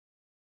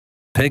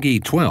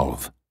Peggy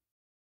 12.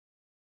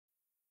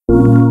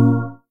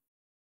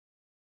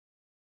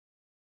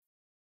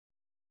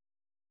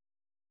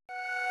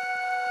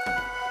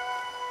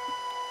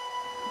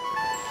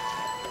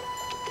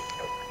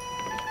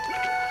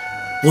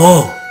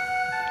 Whoa!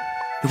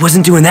 It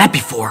wasn't doing that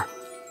before.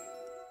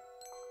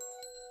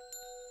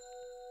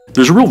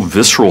 There's a real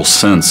visceral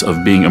sense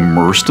of being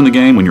immersed in the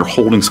game when you're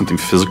holding something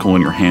physical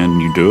in your hand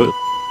and you do it.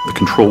 The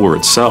controller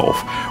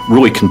itself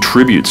really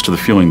contributes to the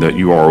feeling that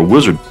you are a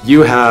wizard.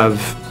 You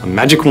have a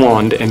magic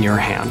wand in your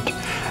hand,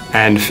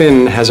 and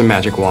Finn has a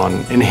magic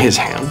wand in his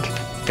hand.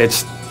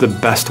 It's the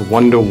best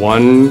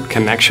one-to-one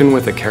connection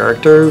with a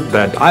character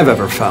that I've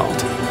ever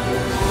felt.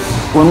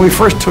 When we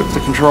first took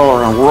the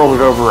controller and whirled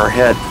it over our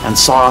head and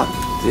saw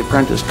the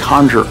apprentice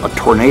conjure a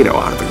tornado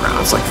out of the ground,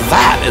 it's like,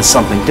 that is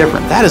something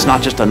different. That is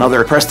not just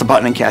another press the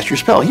button and cast your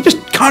spell. He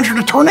just conjured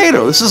a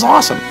tornado. This is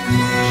awesome.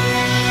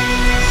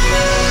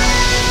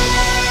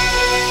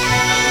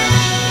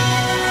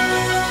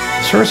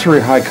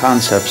 Sorcery High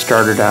Concept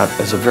started out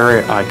as a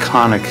very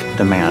iconic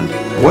demand.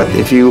 What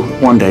if you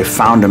one day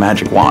found a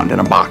magic wand in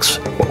a box?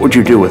 What would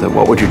you do with it?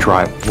 What would you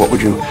try? What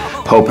would you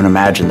hope and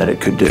imagine that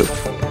it could do?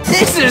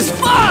 This is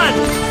fun!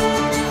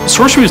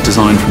 Sorcery is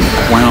designed from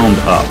the ground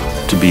up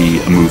to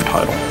be a move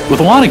title. With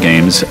a lot of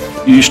games,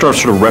 you start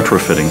sort of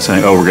retrofitting,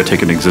 saying, oh, we're going to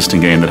take an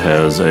existing game that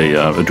has a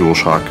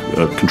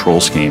DualShock control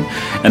scheme,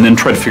 and then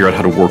try to figure out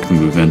how to work the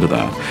move into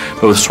that.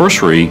 But with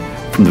Sorcery,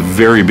 from the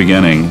very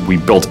beginning, we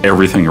built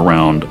everything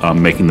around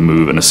making the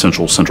move an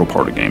essential central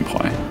part of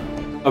gameplay.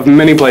 Of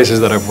many places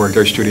that I've worked,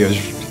 our studio's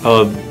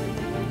a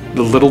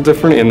little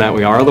different in that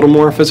we are a little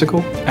more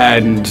physical,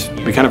 and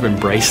we kind of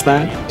embrace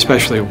that,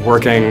 especially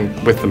working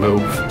with the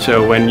move.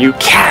 So when you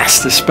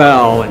cast a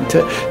spell and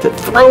to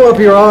throw up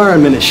your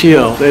arm in a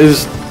shield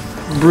is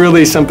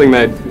really something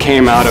that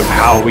came out of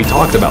how we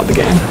talked about the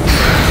game.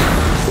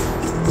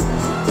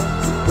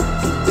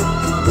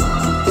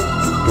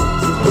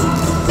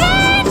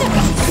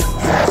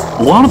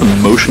 A lot of the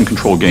motion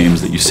control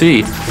games that you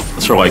see,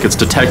 sort of like it's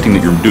detecting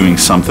that you're doing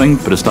something,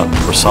 but it's not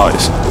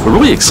precise. What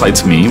really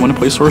excites me when I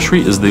play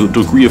Sorcery is the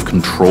degree of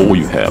control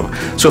you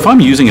have. So if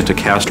I'm using it to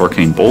cast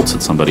arcane bolts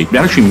at somebody, it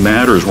actually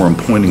matters where I'm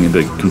pointing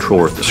the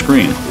controller at the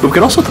screen. But we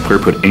could also let the player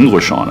put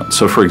English on it.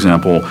 So for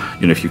example,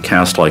 if you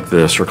cast like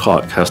this or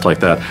cast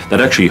like that,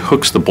 that actually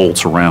hooks the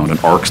bolts around and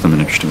arcs them in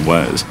interesting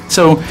ways.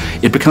 So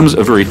it becomes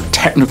a very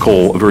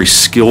technical, a very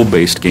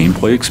skill-based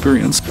gameplay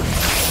experience.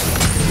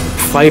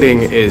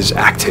 Fighting is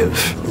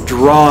active.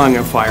 Drawing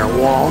a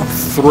firewall,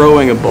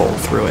 throwing a bolt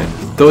through it.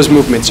 Those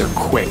movements are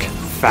quick,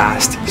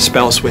 fast.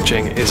 Spell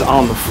switching is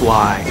on the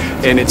fly,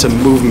 and it's a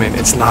movement,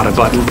 it's not a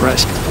button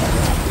press.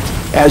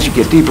 As you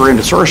get deeper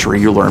into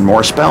Sorcery, you learn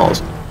more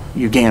spells.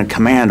 You gain a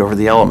command over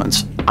the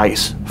elements: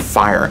 ice,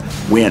 fire,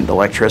 wind,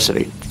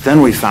 electricity.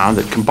 Then we found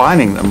that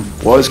combining them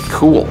was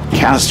cool.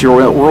 Cast your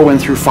whirlwind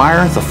through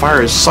fire, the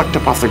fire is sucked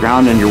up off the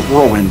ground and your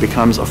whirlwind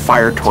becomes a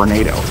fire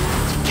tornado.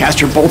 Cast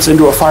your bolts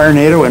into a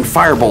fire-nado and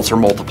fire bolts are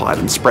multiplied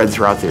and spread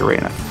throughout the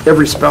arena.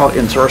 Every spell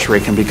in Sorcery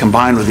can be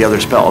combined with the other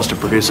spells to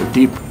produce a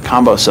deep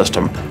combo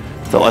system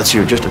that lets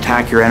you just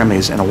attack your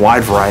enemies in a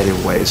wide variety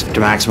of ways to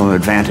maximum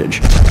advantage.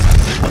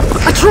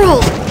 A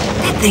troll!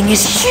 That thing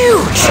is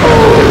huge!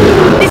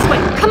 This way,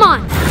 come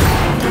on!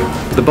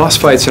 The boss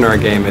fights in our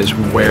game is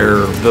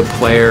where the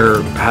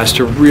player has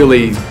to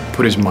really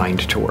put his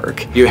mind to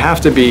work. You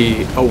have to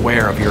be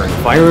aware of your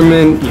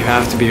environment, you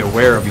have to be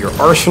aware of your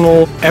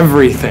arsenal.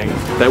 Everything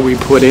that we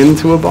put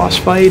into a boss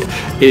fight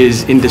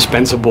is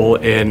indispensable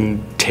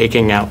in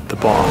taking out the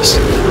boss.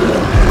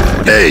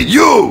 Hey,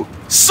 you!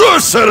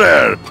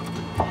 Sorcerer!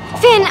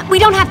 Finn, we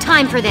don't have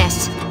time for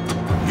this.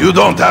 You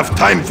don't have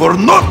time for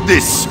not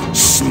this,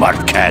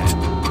 smart cat.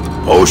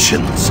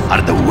 Potions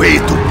are the way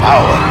to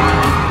power.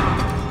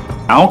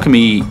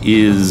 Alchemy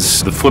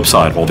is the flip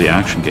side of all the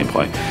action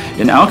gameplay.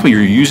 In Alchemy,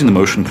 you're using the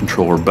motion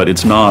controller, but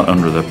it's not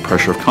under the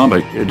pressure of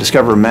combat. You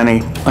discover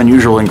many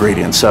unusual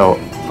ingredients. So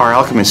our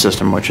alchemy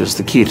system, which is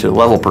the key to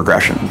level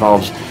progression,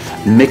 involves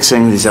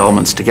mixing these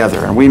elements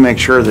together. And we make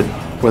sure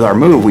that with our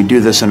move, we do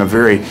this in a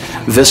very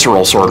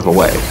visceral sort of a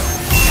way.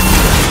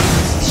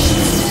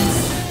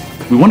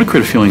 We want to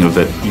create a feeling of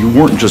that you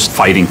weren't just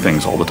fighting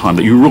things all the time,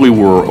 that you really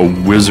were a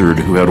wizard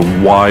who had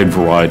a wide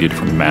variety of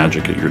different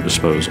magic at your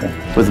disposal.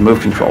 With the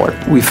move controller,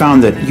 we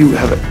found that you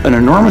have an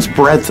enormous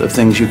breadth of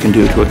things you can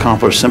do to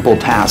accomplish simple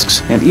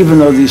tasks. And even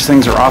though these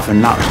things are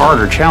often not hard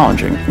or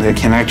challenging, they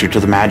connect you to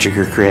the magic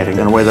you're creating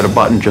in a way that a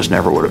button just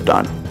never would have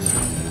done.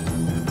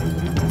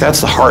 That's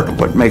the heart of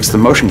what makes the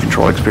motion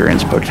control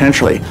experience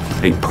potentially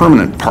a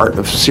permanent part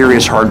of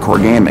serious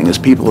hardcore gaming, is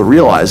people are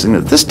realizing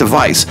that this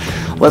device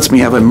lets me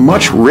have a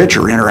much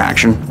richer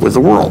interaction with the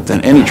world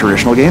than any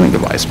traditional gaming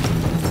device.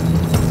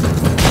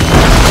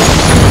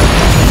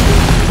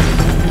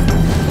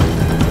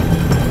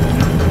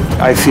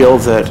 I feel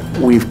that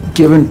we've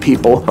given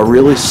people a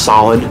really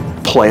solid,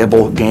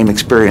 playable game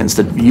experience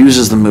that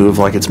uses the move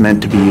like it's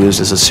meant to be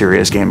used as a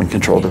serious game and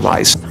control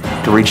device,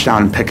 to reach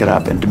down and pick it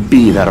up and to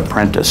be that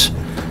apprentice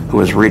who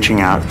is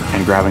reaching out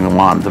and grabbing the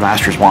wand, the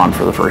Master's wand,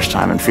 for the first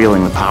time and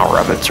feeling the power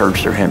of it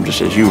surge through him,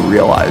 just as you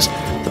realize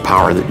the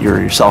power that you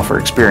yourself are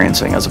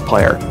experiencing as a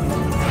player.